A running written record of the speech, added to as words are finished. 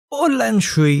Borderlands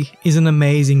 3 is an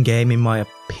amazing game in my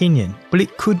opinion, but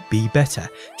it could be better.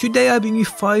 Today I bring you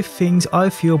 5 things I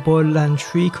feel Borderlands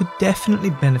 3 could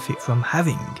definitely benefit from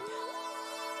having.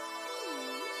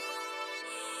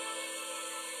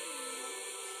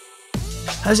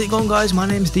 How's it going guys, my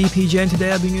name is DPJ and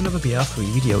today I bring you another BR3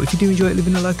 video. If you do enjoy it,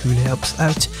 leaving a like really helps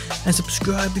out, and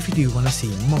subscribe if you do want to see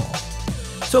more.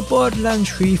 So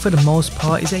Borderlands 3 for the most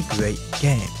part is a great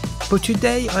game, but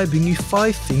today I bring you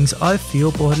 5 things I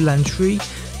feel Borderlands 3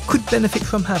 could benefit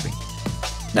from having.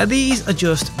 Now these are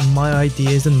just my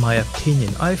ideas and my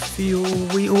opinion. I feel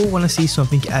we all want to see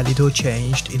something added or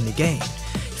changed in the game.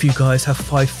 If you guys have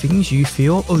 5 things you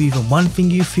feel, or even one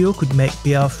thing you feel could make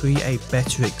BR3 a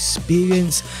better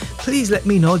experience, please let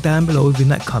me know down below within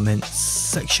that comment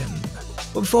section.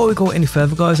 But before we go any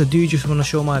further guys, I do just want to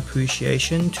show my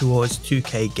appreciation towards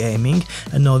 2K Gaming,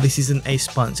 and no, this isn't a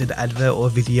sponsored advert or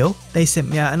video. They sent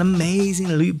me out an amazing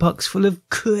loot box full of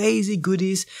crazy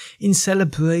goodies in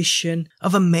celebration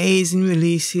of amazing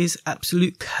releases,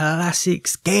 absolute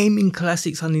classics, gaming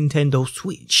classics on Nintendo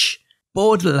Switch.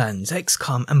 Borderlands,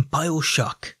 XCOM and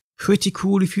Bioshock. Pretty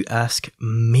cool if you ask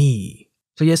me.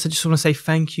 So yes, I just want to say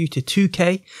thank you to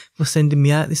 2K for sending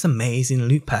me out this amazing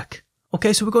loot pack.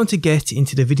 Okay, so we're going to get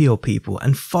into the video people,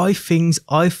 and 5 things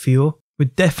I feel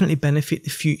would definitely benefit the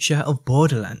future of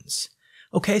Borderlands.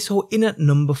 Okay, so in at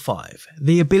number 5,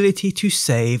 the ability to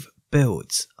save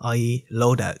builds, i.e.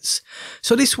 loadouts.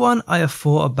 So this one I have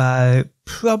thought about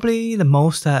probably the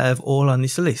most out of all on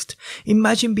this list.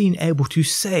 Imagine being able to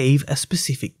save a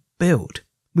specific build,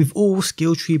 with all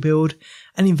skill tree build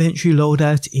and inventory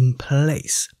loadout in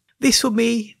place. This for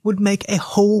me would make a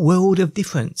whole world of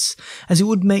difference, as it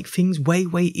would make things way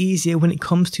easier when it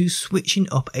comes to switching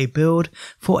up a build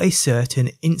for a certain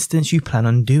instance you plan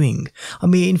on doing. I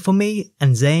mean, for me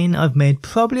and Zane, I've made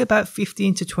probably about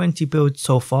 15 to 20 builds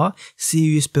so far,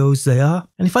 serious builds they are,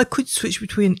 and if I could switch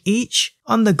between each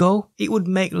on the go, it would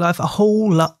make life a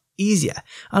whole lot easier.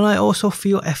 And I also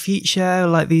feel a feature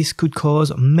like this could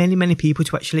cause many people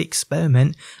to actually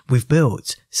experiment with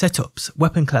builds, setups,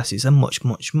 weapon classes and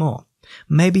much more.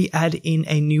 Maybe add in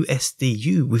a new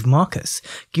SDU with Marcus,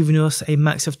 giving us a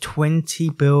max of 20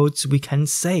 builds we can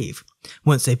save.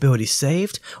 Once a build is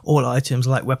saved, all items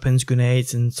like weapons,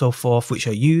 grenades and so forth which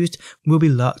are used will be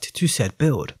locked to said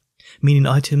build, meaning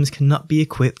items cannot be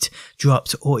equipped,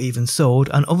 dropped or even sold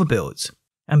on other builds.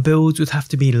 And builds would have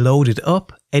to be loaded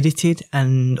up, edited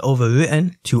and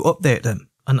overwritten to update them,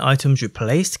 and items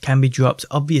replaced can be dropped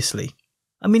obviously.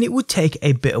 I mean, it would take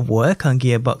a bit of work on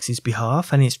Gearbox's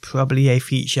behalf, and it's probably a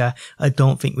feature I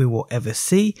don't think we will ever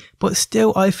see, but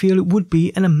still I feel it would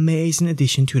be an amazing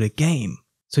addition to the game.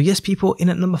 So yes people, in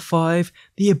at number 5,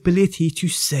 the ability to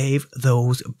save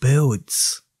those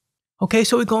builds. Okay,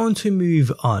 so we're going to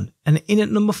move on, and in at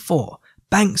number 4,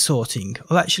 bank sorting,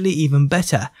 or actually even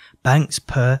better, banks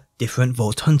per different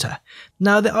Vault Hunter.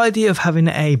 Now the idea of having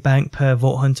a bank per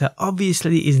Vault Hunter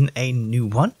obviously isn't a new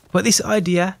one, but this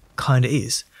idea kinda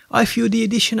is. I feel the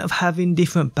addition of having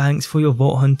different banks for your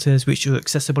Vault Hunters which are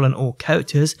accessible on all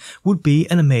characters would be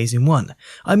an amazing one.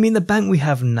 I mean, the bank we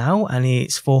have now and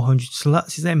its 400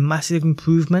 slots is a massive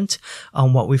improvement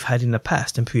on what we've had in the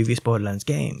past and previous Borderlands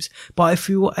games, but I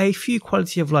feel a few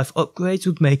quality of life upgrades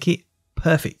would make it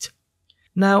perfect.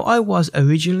 Now I was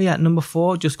originally at number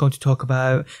 4 just going to talk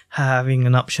about having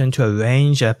an option to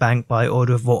arrange a bank by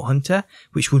order of Vault Hunter,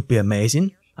 which would be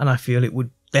amazing, and I feel it would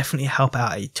definitely help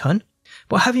out a ton.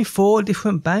 But having 4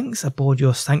 different banks aboard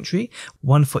your sanctuary,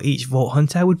 one for each Vault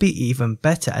Hunter, would be even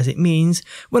better, as it means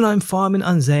when I'm farming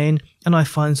on Zane and I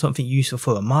find something useful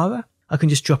for Amara, I can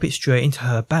just drop it straight into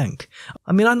her bank.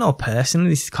 I mean, I know personally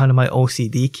this is kind of my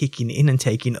OCD kicking in and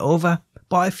taking over,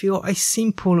 but I feel a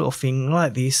simple little thing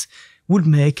like this would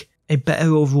make a better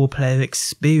overall player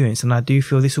experience, and I do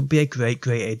feel this would be a great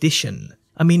addition.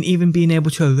 I mean, even being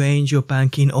able to arrange your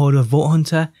bank in order of Vault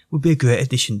Hunter would be a great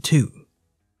addition too.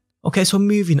 Okay, so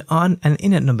moving on, and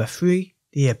in at number 3,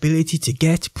 the ability to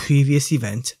get previous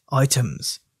event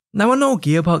items. Now I know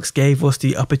Gearbox gave us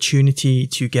the opportunity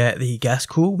to get the gas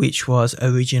core, which was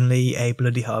originally a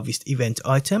Bloody Harvest event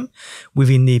item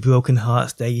within the Broken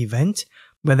Hearts Day event,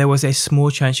 where there was a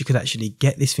small chance you could actually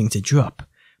get this thing to drop.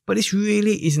 But this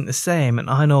really isn't the same, and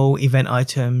I know event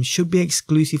items should be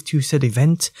exclusive to said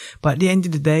event, but at the end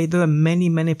of the day there are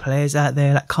many players out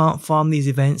there that can't farm these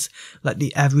events like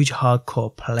the average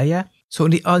hardcore player, so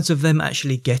the odds of them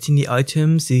actually getting the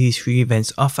items these 3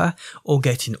 events offer, or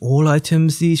getting all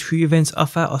items these 3 events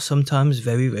offer, are sometimes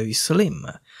very slim.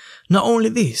 Not only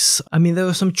this, I mean there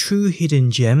are some true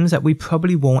hidden gems that we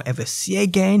probably won't ever see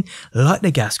again, like the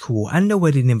gas core and the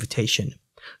wedding invitation.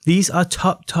 These are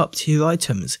top tier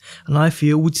items, and I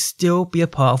feel would still be a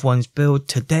part of one's build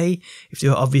today if they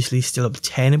were obviously still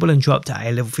obtainable and dropped at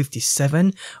a level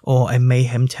 57 or a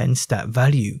Mayhem 10 stat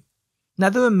value. Now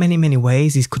there are many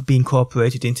ways these could be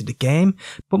incorporated into the game,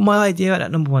 but my idea at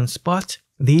that number 1 spot,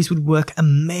 these would work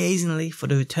amazingly for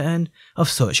the return of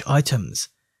such items.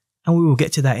 And we will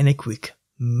get to that in a quick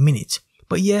minute.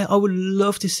 But yeah, I would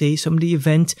love to see some of the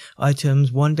event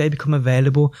items one day become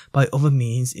available by other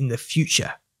means in the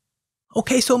future.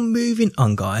 Okay, so moving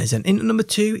on guys, and in number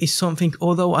 2 is something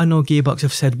although I know Gearbox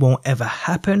have said won't ever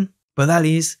happen, but that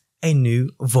is a new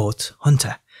Vault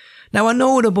Hunter. Now I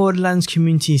know the Borderlands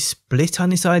community is split on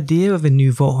this idea of a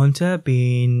new Vault Hunter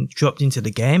being dropped into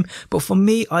the game, but for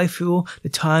me I feel the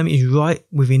time is right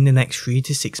within the next 3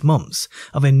 to 6 months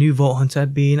of a new Vault Hunter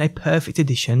being a perfect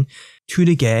addition to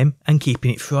the game and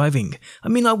keeping it thriving. I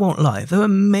mean, I won't lie, there are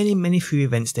many free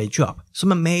events they drop,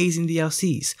 some amazing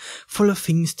DLCs full of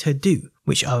things to do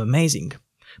which are amazing,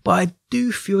 but I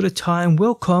do feel the time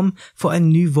will come for a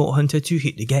new Vault Hunter to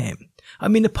hit the game. I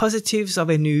mean, the positives of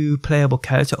a new playable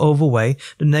character overweigh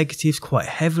the negatives quite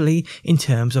heavily in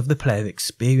terms of the player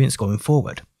experience going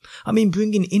forward. I mean,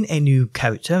 bringing in a new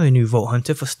character, a new Vault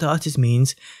Hunter for starters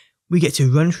means we get to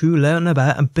run through, learn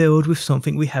about and build with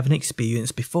something we haven't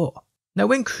experienced before. Now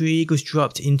when Krieg was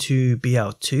dropped into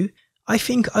BL2, I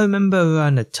think I remember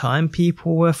around the time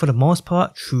people were for the most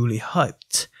part truly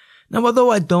hyped. Now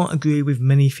although I don't agree with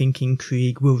many thinking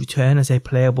Krieg will return as a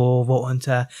playable Vault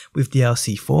Hunter with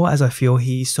DLC 4, as I feel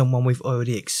he's someone we've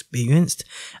already experienced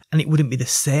and it wouldn't be the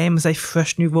same as a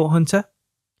fresh new Vault Hunter,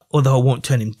 although I won't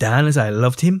turn him down as I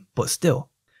loved him, but still.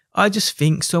 I just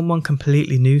think someone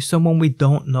completely new, someone we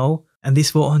don't know, and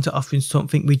this Vault Hunter offering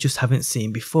something we just haven't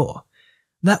seen before.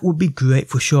 That would be great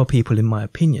for sure people in my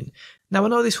opinion. Now I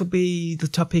know this would be the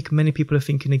topic many people are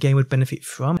thinking the game would benefit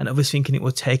from, and others thinking it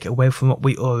will take away from what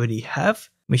we already have,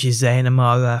 which is Zane,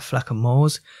 Amara, Flak and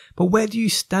Moors. But where do you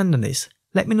stand on this?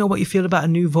 Let me know what you feel about a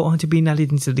new Vault Hunter being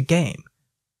added into the game.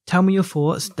 Tell me your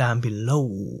thoughts down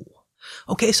below.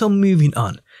 Okay, so moving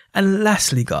on. And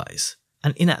lastly guys,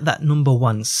 and in at that number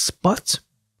 1 spot,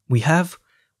 we have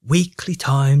weekly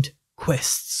timed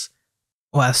quests.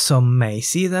 Or as some may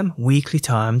see them, weekly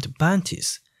timed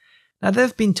bounties. Now there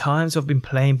have been times I've been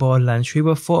playing Borderlands 3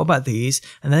 where I've thought about these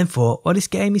and then thought, well, this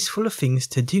game is full of things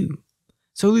to do,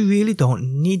 so we really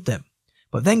don't need them.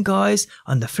 But then guys,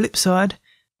 on the flip side,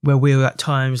 where we're at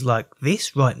times like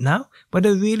this right now, where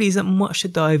there really isn't much to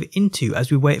dive into as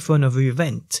we wait for another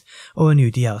event or a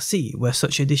new DLC, where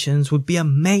such additions would be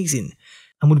amazing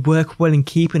and would work well in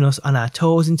keeping us on our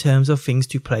toes in terms of things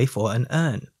to play for and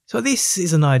earn. So this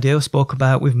is an idea I've spoke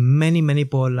about with many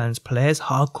Borderlands players,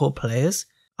 hardcore players,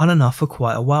 on and off for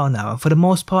quite a while now, and for the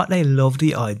most part they love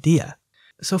the idea.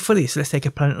 So for this, let's take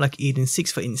a planet like Eden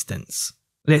 6 for instance.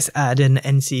 Let's add an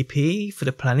NCP for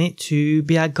the planet to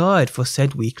be our guide for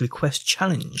said weekly quest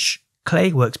challenge.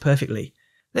 Clay works perfectly.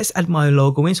 Let's add my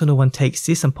logo in so no one takes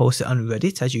this and posts it on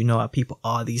Reddit, as you know how people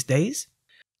are these days.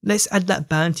 Let's add that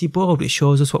bounty board which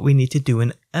shows us what we need to do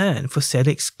and earn for said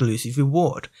exclusive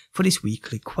reward for this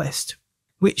weekly quest,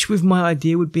 which with my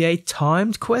idea would be a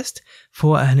timed quest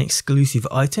for an exclusive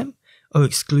item or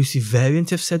exclusive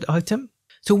variant of said item.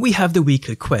 So we have the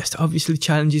weekly quest. Obviously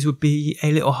challenges would be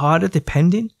a little harder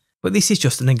depending, but this is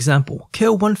just an example.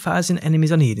 Kill 1000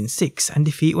 enemies on Eden 6 and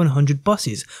defeat 100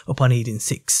 bosses upon Eden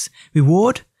 6.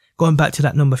 Reward? Going back to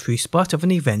that number 3 spot of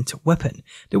an event weapon.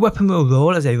 The weapon will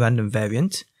roll as a random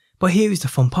variant. But here is the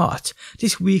fun part.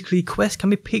 This weekly quest can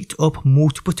be picked up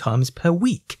multiple times per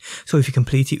week. So if you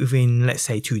complete it within, let's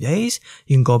say 2 days,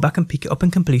 you can go back and pick it up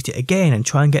and complete it again and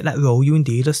try and get that role you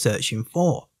indeed are searching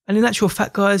for. And in actual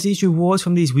fact guys, these rewards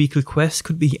from these weekly quests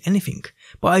could be anything.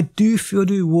 But I do feel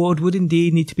the reward would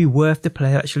indeed need to be worth the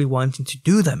player actually wanting to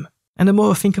do them. And the more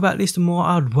I think about this, the more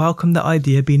I'd welcome the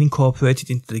idea being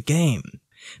incorporated into the game.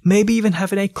 Maybe even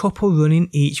having a couple running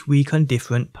each week on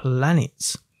different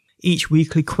planets. Each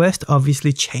weekly quest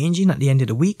obviously changing at the end of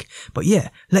the week, but yeah,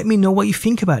 let me know what you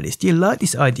think about this. Do you like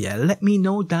this idea? Let me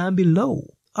know down below.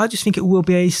 I just think it will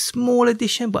be a small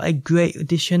addition, but a great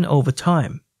addition over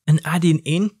time. And adding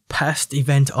in past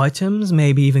event items,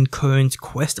 maybe even current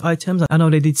quest items. I know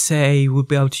they did say we'll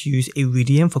be able to use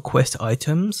Iridium for quest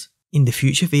items in the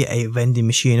future via a vending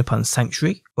machine upon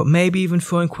Sanctuary, but maybe even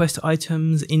throwing quest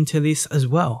items into this as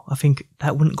well. I think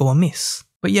that wouldn't go amiss.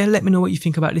 But yeah, let me know what you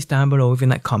think about this down below within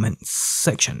that comments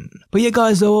section. But yeah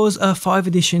guys, those are 5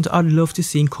 additions I'd love to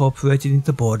see incorporated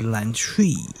into Borderlands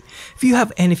 3. If you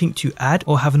have anything to add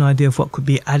or have an idea of what could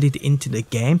be added into the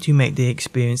game to make the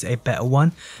experience a better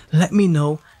one, let me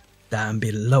know down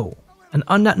below. And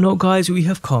on that note guys, we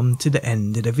have come to the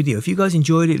end of the video. If you guys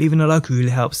enjoyed it, leaving a like really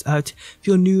helps out. If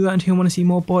you're new around here and want to see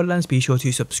more Borderlands, be sure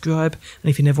to subscribe. And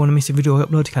if you never want to miss a video I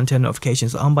upload, you can turn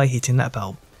notifications on by hitting that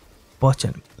bell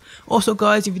button. Also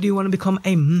guys, if you do want to become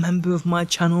a member of my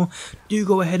channel, do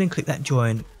go ahead and click that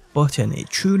join button. It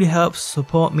truly helps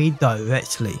support me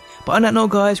directly. But on that note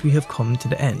guys, we have come to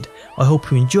the end. I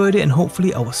hope you enjoyed it and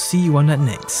hopefully I will see you on that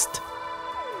next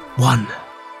one.